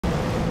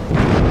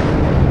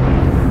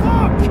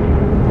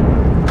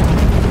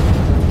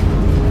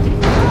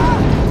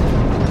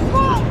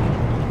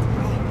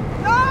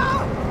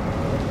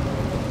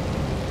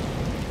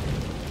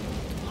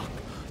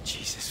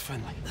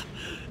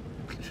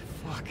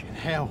Fucking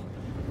hell.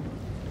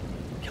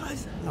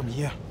 Guys. I'm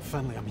here,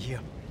 Finlay, I'm here.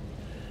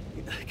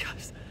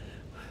 Guys.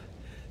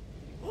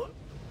 What?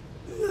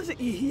 Who is it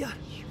you hear?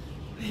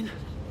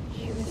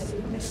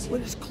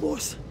 When it's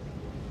close.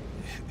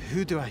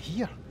 Who do I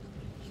hear?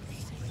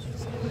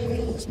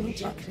 It's not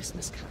your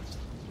Christmas card.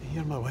 I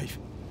hear my wife.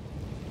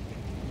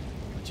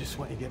 I just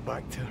want to get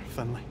back to her,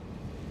 Finlay.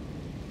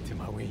 To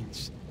my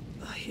wains.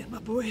 I hear my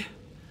boy.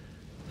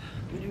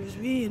 When he was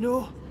wee, you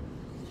know.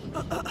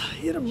 I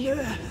hear him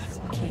now.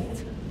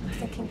 Kate. I'm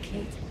thinking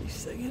Kate. He's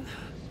singing.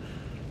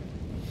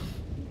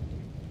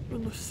 We're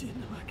not seeing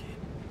him again,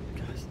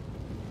 guys.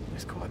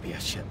 There's got to be a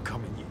ship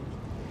coming.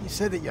 You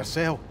said it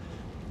yourself.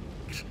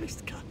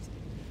 Christ, guys.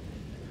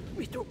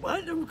 We don't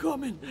want him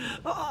coming.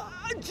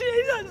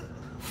 Jesus!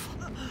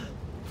 I'm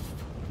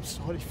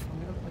sorry,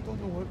 Finlay. I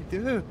don't know what to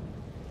do.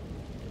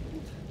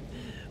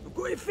 We've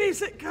got to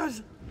face it,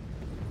 cuz.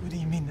 What do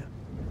you mean?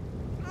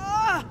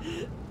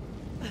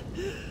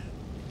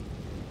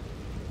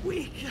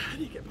 We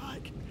can't get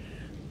back.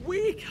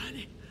 We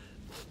can't.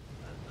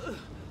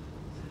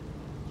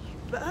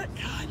 But I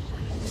can.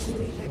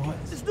 What?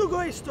 It's not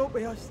going to stop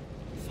with us.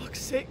 Fuck's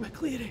sake,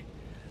 McCleary.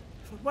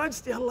 For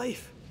once in your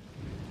life,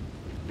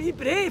 be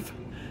brave.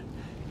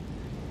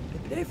 Be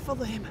brave for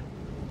them.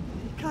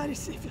 You can't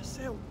save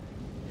yourself,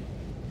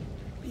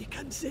 but you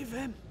can save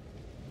them.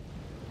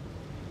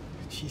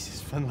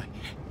 Jesus, Finlay.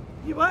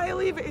 You want to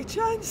leave it a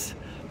chance?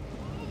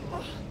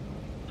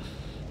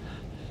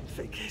 If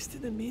it gets to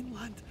the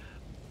mainland,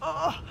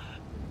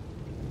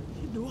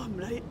 you know I'm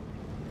right.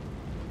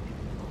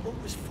 I'm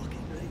always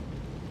fucking right.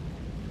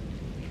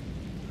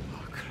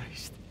 Oh,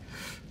 Christ.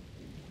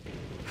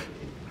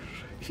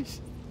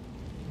 Christ.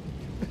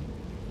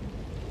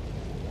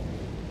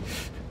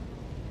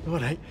 All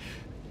right.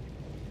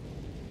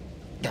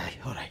 Aye,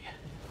 all right.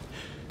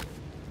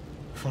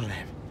 For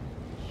them.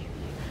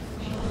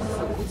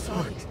 I'm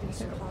sorry it's been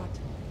so hard.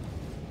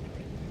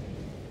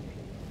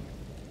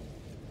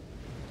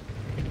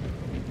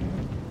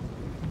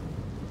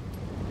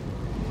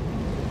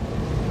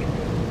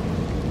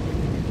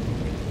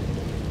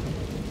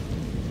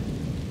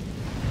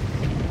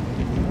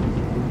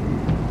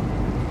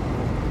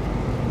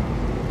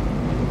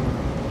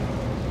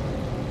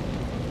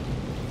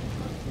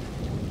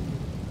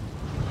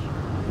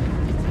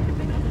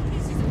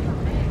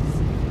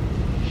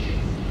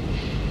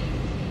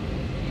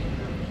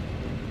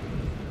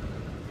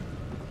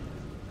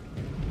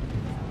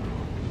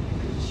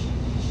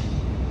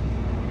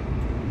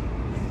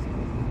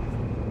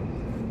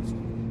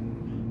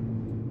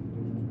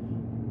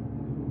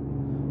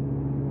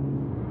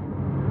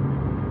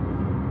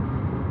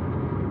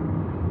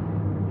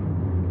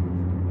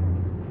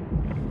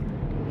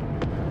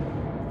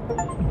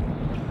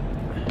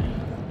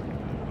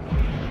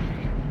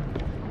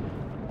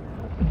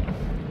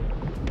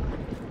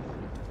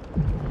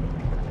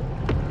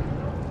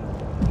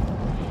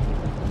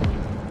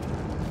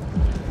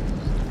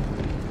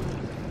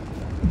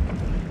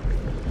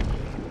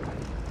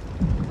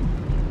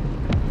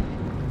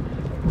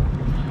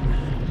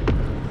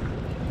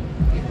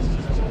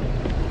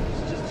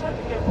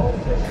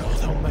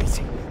 God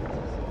almighty.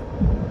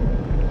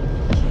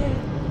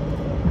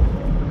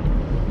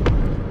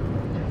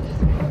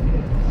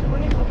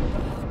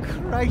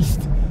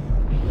 Christ.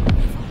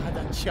 If I had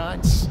a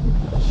chance.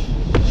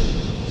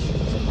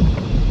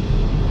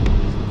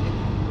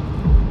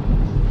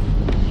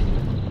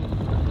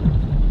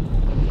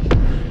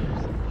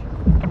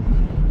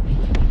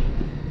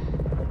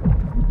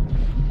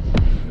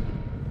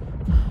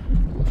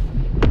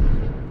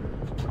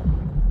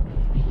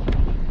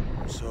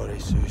 I'm sorry,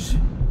 Suze.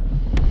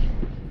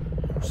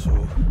 I'm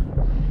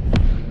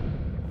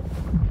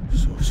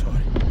so sorry.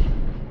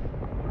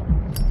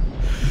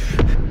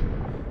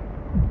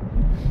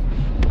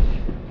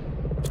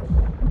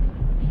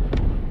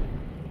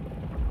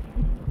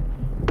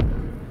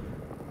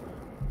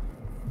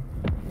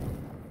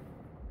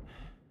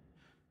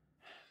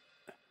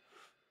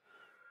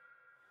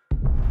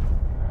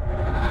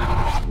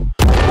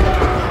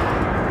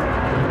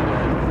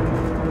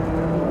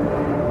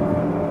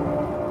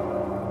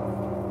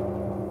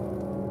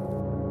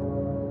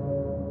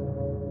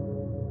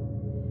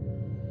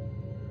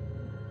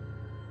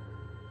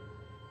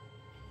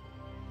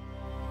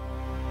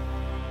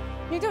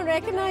 You don't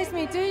recognise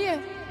me, do you?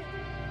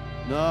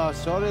 No,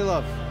 sorry,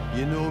 love.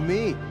 You know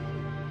me.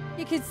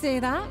 You could say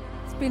that.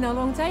 It's been a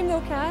long time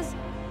though, Kaz.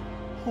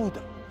 Hold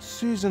up.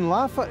 Susan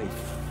Lafferty.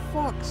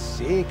 Fuck's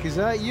sake, is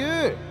that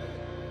you?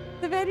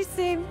 The very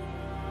same.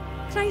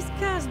 Christ,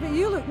 Kaz, but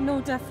you look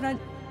no different.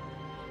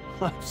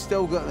 I've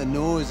still got the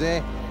nose,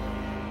 eh?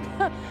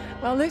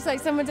 Well, looks like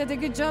someone did a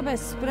good job of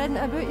spreading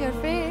it about your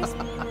face.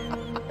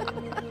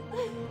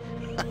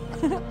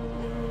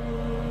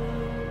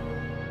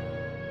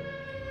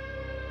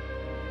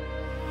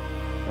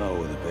 Oh,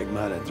 with a big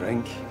man a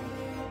drink.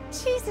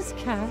 Jesus,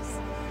 Kaz.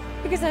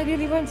 Because I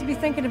really want to be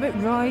thinking about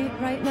Roy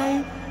right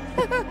now.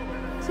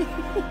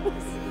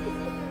 Jeez.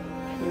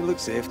 He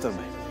looks after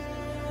me.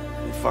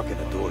 He fucking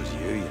adores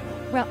you, you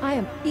know. Well, I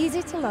am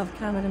easy to love,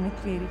 Cameron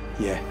McCleary.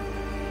 Yeah.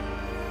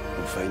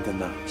 I'm finding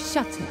that.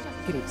 Shut it,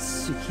 great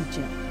Suki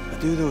Jip. I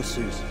do though,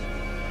 Suze.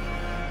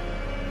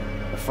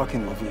 I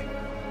fucking love you.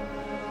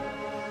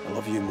 I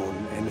love you more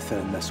than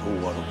anything in this whole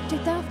world. Do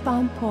daft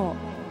band pop.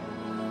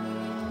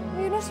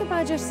 Well, you're not so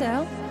bad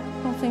yourself,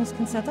 all things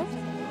considered.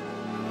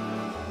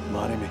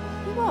 Marry me.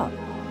 What?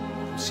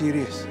 I'm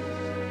serious.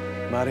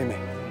 Marry me.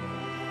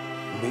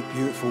 We'll make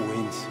beautiful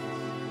Waynes.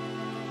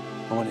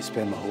 I want to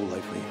spend my whole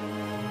life with you.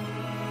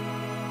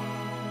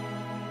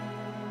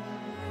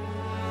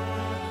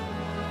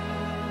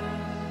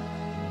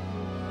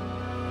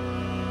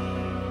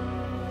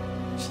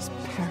 She's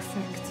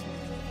perfect.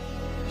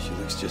 She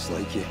looks just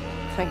like you.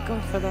 Thank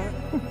God for that.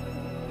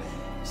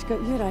 She's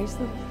got your eyes,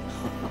 though.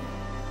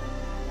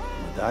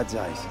 My dad's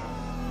eyes.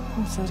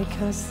 I'm sorry,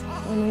 Kaz.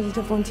 I know you'd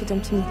have wanted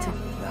him to meet her.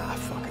 Nah,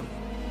 fuck him.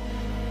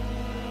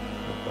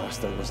 The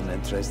bastard wasn't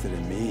interested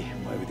in me.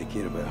 Why would he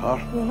care about her?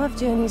 He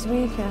loved you in his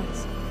way,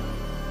 Kaz.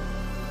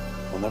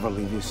 I'll never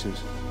leave you,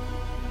 Suze.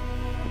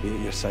 I'll be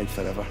at your side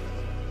forever.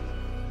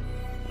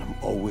 And I'm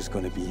always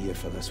going to be here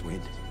for this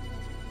Wayne.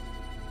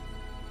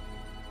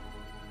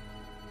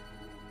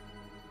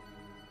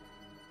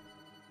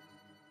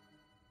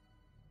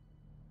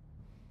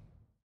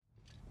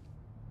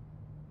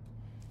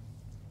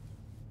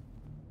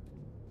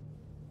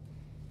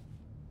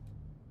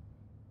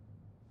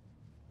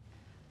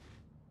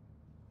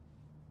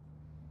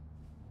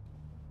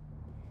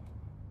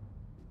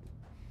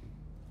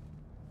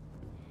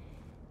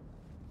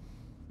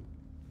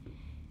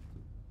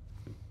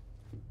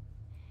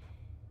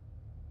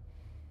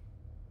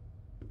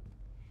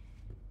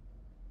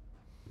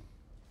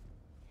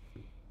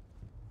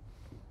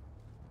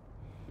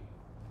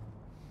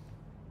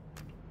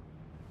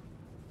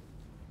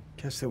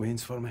 Kiss the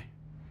Waynes for me.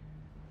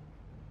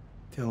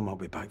 Tell them I'll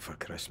be back for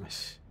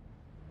Christmas.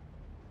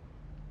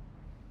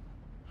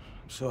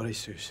 I'm sorry,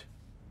 Suze.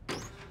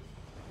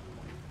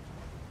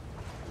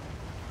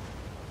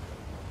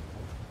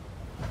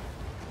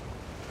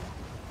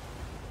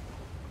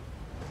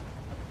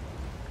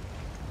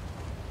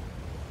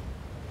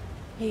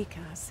 Hey,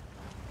 Kaz.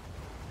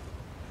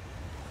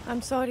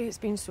 I'm sorry it's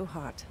been so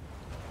hard.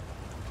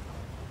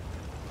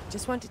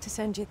 Just wanted to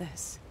send you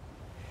this.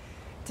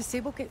 To say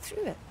we'll get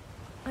through it.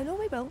 I know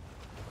we will.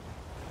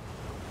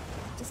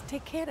 Just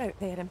take care out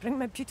there and bring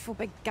my beautiful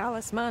big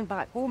gallus man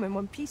back home in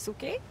one piece,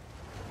 okay?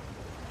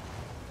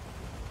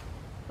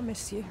 I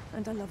miss you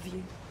and I love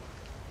you.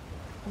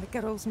 And the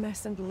girls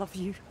miss and love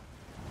you.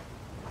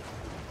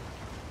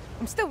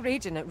 I'm still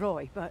raging at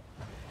Roy, but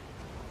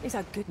he's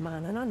a good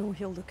man and I know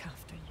he'll look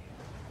after you.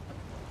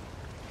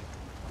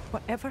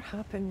 Whatever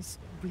happens,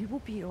 we will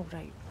be all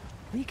right.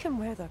 We can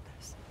weather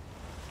this.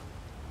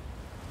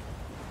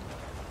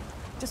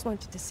 Just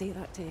wanted to say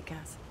that to you,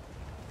 Kaz.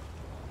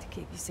 To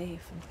keep you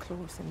safe and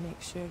close and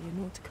make sure you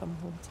know to come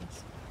home to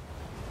us.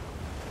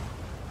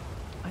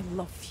 I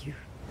love you,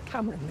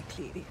 Cameron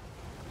McCleary.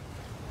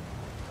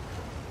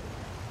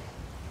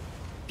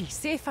 Be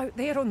safe out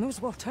there on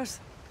those waters.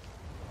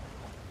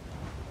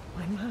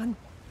 My man.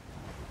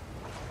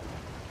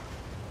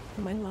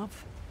 My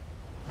love.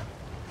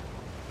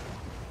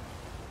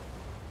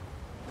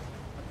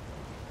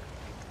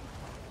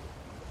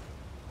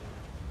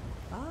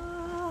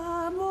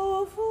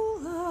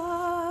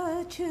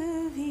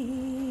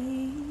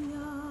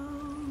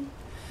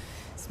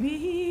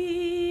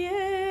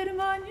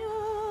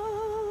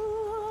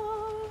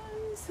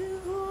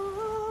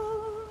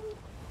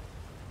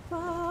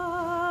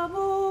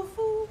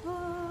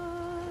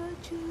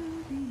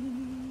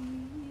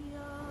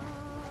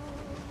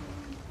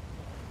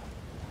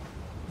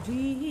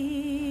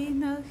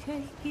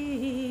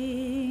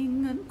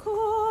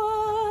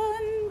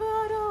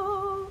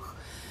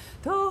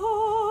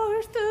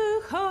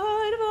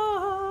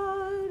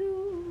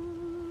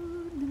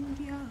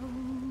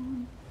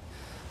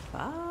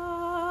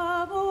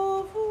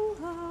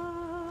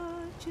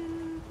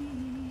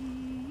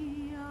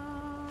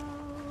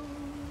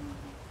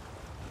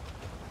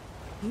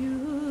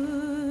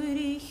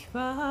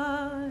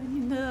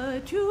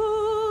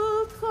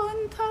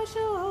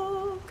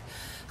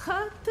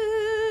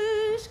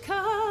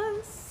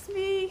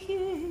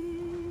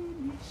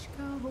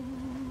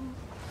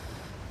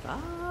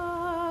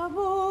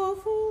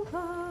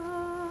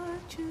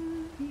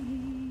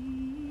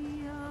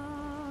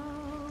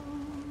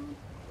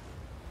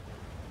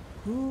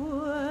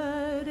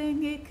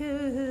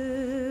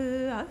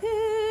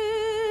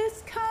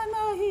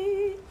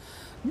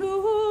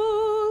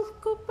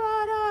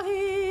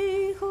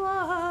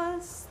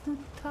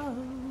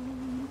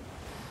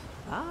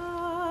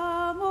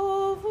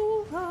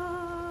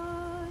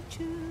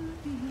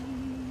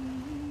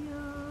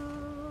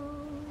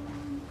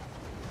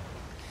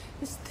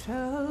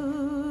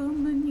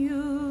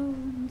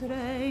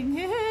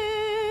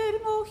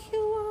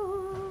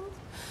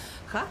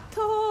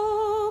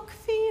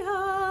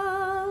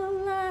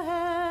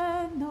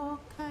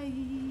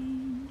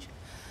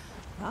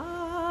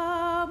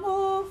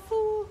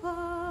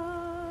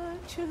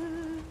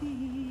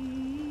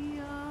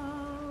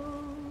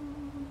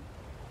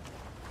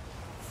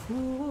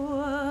 Ooh.